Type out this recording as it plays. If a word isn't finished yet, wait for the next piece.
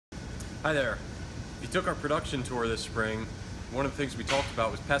Hi there. If you took our production tour this spring, one of the things we talked about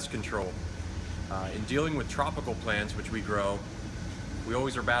was pest control. In dealing with tropical plants, which we grow, we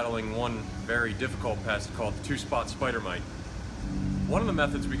always are battling one very difficult pest called the two-spot spider mite. One of the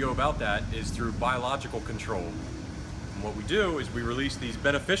methods we go about that is through biological control. And what we do is we release these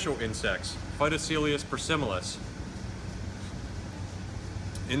beneficial insects, Phytoseiulus persimilis.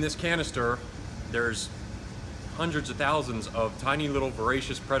 In this canister, there's hundreds of thousands of tiny little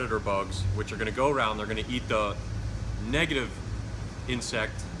voracious predator bugs which are going to go around. They're going to eat the negative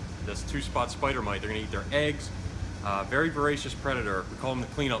insect, this two-spot spider mite. They're going to eat their eggs. Very voracious predator. We call them the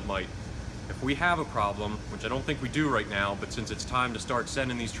cleanup mite. If we have a problem, which I don't think we do right now, but since it's time to start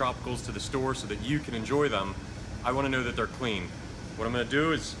sending these tropicals to the store so that you can enjoy them, I want to know that they're clean. What I'm going to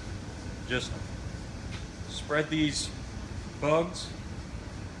do is just spread these bugs.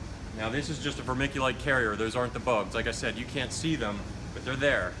 Now this is just a vermiculite carrier. Those aren't the bugs. Like I said, you can't see them, but they're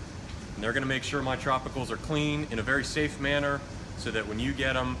there. And they're going to make sure my tropicals are clean in a very safe manner so that when you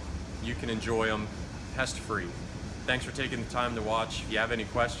get them, you can enjoy them pest-free. Thanks for taking the time to watch. If you have any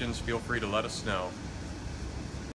questions, feel free to let us know.